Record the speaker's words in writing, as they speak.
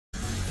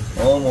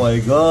Oh my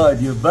God,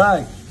 you're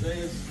back.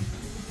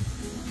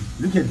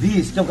 Look at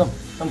this. Come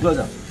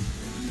closer.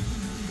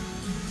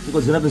 Look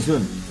what's gonna happen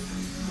soon.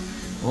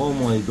 Oh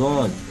my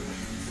God.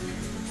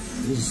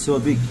 This is so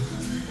big.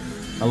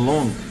 And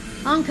long.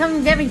 I'm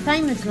coming very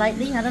famous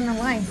lately. I don't know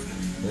why.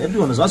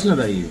 Everyone is asking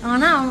about you. I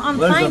know, I'm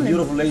Where's famous. the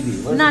beautiful lady?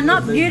 No,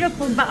 not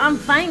beautiful, but I'm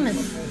famous.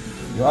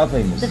 You are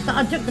famous.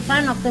 I took the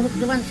phone off the hook,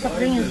 the one stopped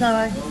ringing,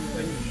 so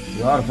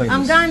You are famous.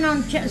 I'm going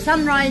on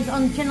Sunrise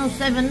on Channel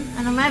 7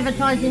 and I'm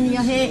advertising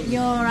your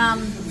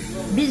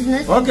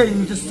business. Okay,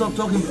 you just stop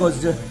talking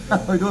because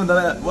we're doing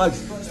the wax.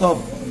 Stop.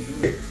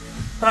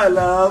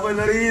 Hello,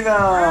 ballerina.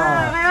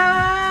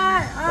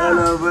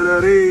 Hello,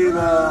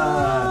 ballerina.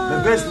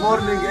 The best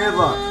morning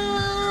ever.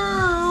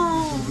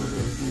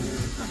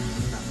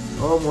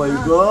 Oh my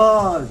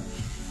God.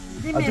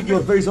 I took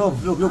your face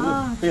off. Look.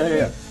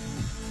 Here.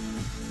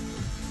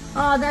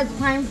 Oh, that's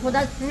painful.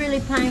 That's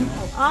really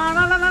painful. Oh,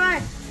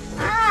 no.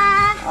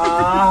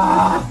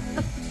 Ah.